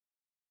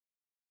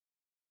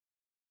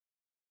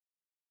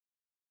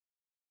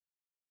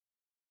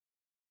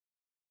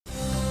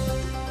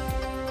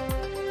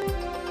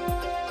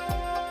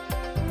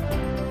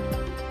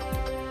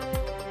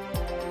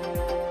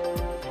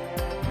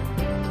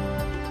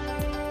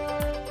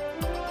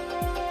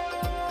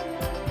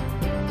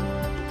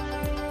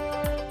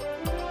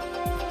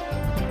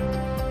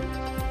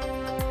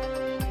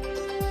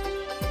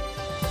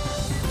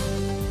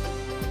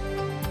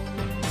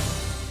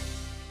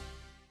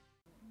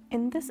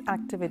this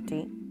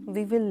activity,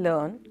 we will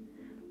learn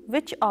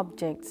which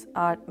objects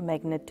are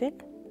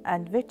magnetic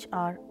and which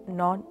are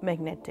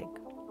non-magnetic.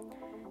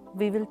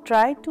 We will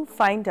try to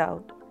find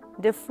out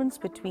difference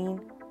between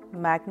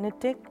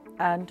magnetic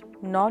and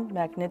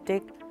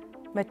non-magnetic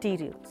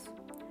materials.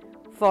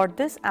 For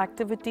this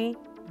activity,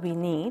 we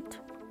need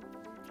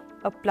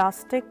a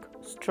plastic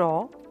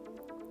straw,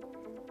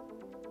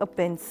 a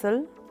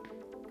pencil,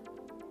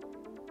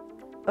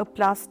 a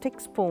plastic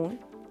spoon,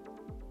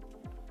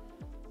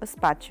 a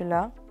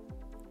spatula,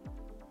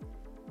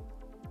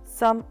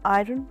 some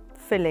iron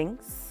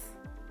fillings,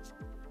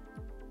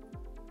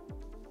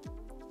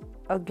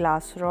 a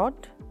glass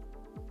rod,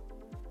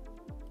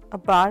 a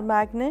bar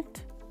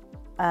magnet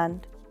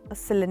and a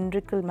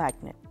cylindrical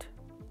magnet.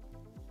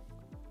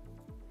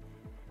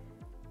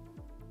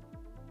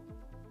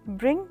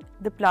 Bring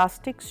the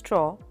plastic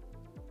straw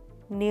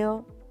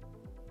near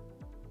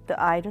the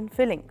iron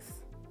fillings.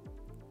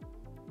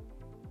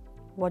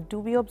 What do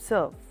we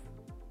observe?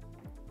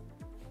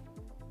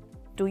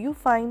 Do you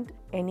find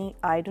any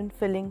iron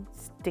filling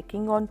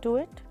sticking onto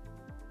it?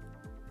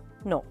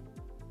 No.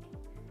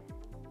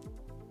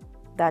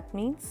 That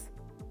means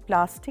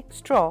plastic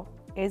straw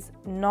is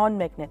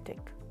non-magnetic.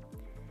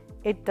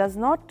 It does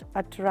not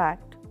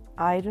attract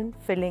iron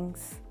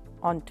fillings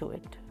onto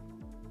it.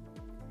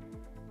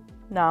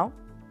 Now,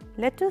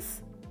 let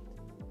us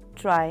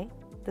try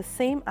the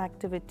same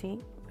activity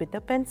with a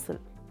pencil.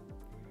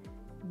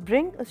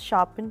 Bring a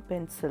sharpened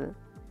pencil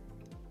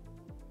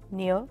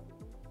near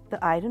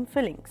the iron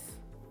fillings.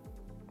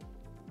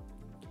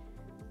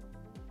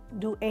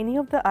 Do any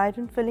of the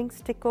iron fillings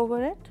stick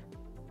over it?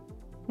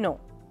 No.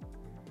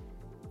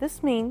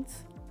 This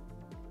means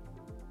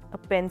a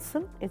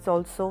pencil is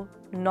also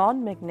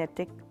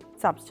non-magnetic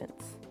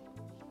substance.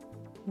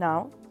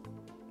 Now,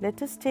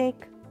 let us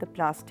take the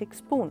plastic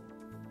spoon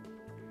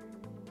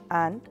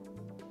and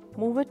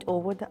move it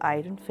over the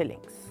iron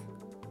fillings.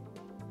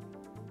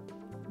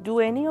 Do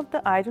any of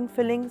the iron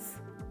fillings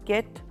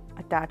get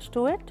attached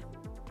to it?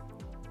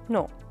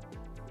 No.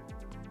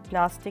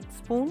 Plastic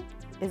spoon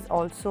is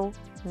also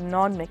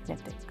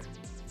non-magnetic.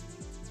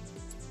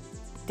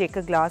 Take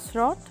a glass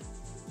rod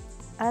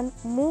and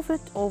move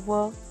it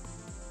over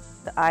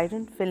the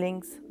iron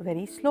fillings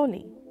very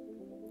slowly.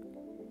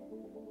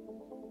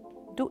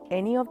 Do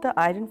any of the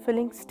iron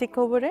fillings stick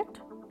over it?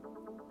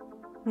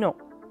 No.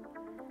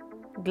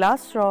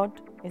 Glass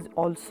rod is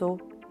also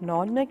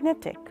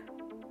non-magnetic.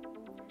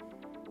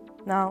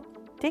 Now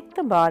take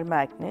the bar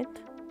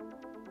magnet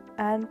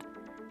and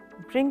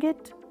bring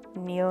it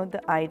near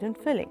the iron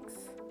fillings.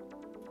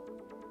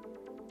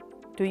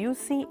 Do you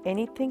see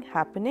anything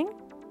happening?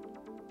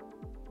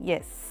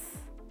 Yes.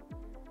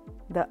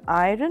 The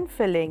iron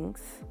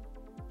fillings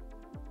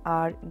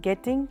are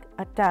getting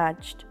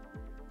attached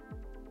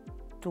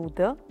to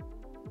the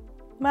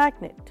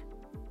magnet.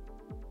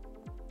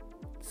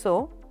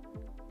 So,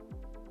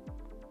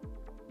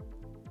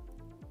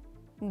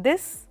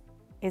 this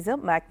is a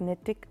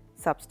magnetic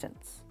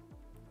substance.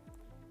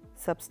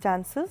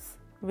 Substances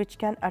which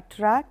can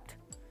attract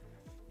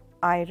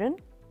iron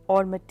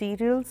or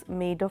materials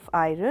made of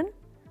iron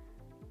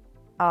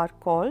are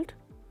called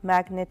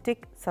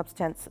magnetic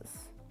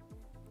substances.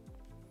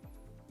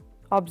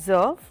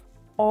 Observe,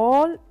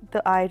 all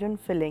the iron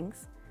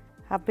fillings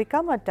have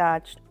become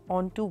attached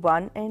onto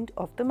one end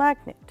of the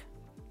magnet.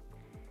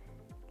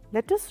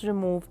 Let us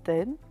remove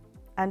them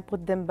and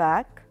put them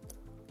back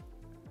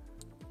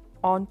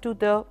onto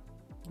the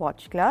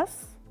watch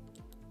glass.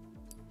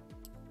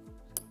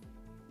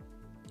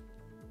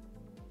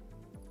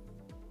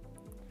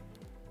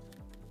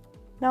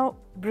 Now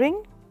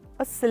bring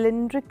a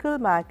cylindrical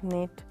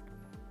magnet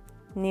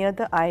near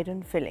the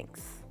iron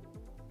fillings.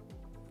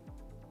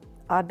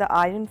 Are the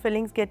iron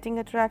fillings getting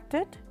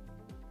attracted?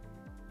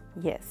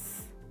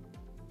 Yes.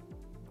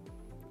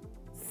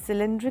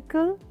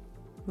 Cylindrical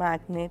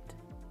magnet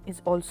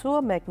is also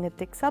a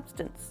magnetic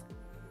substance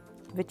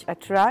which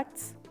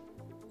attracts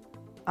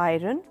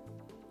iron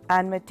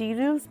and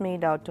materials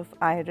made out of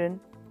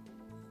iron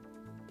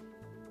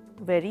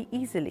very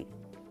easily.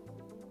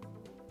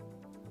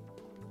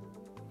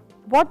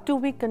 What do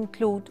we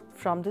conclude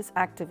from this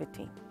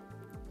activity?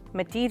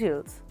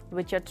 Materials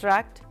which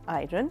attract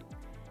iron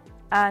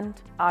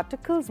and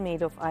articles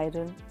made of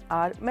iron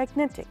are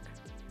magnetic.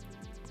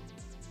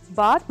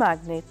 Bar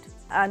magnet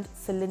and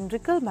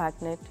cylindrical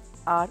magnet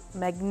are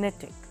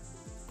magnetic.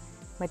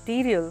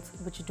 Materials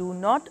which do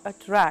not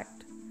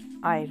attract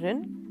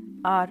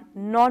iron are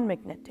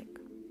non-magnetic.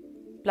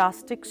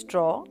 Plastic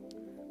straw,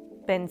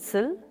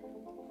 pencil,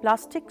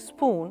 plastic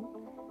spoon,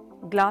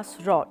 glass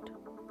rod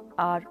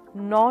are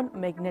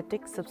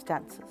non-magnetic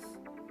substances.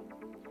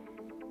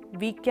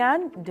 We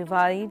can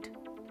divide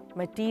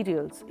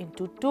materials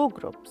into two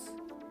groups: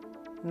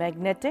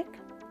 magnetic,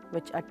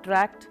 which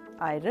attract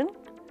iron,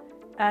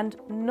 and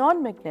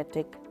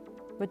non-magnetic,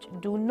 which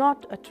do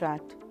not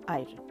attract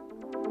iron.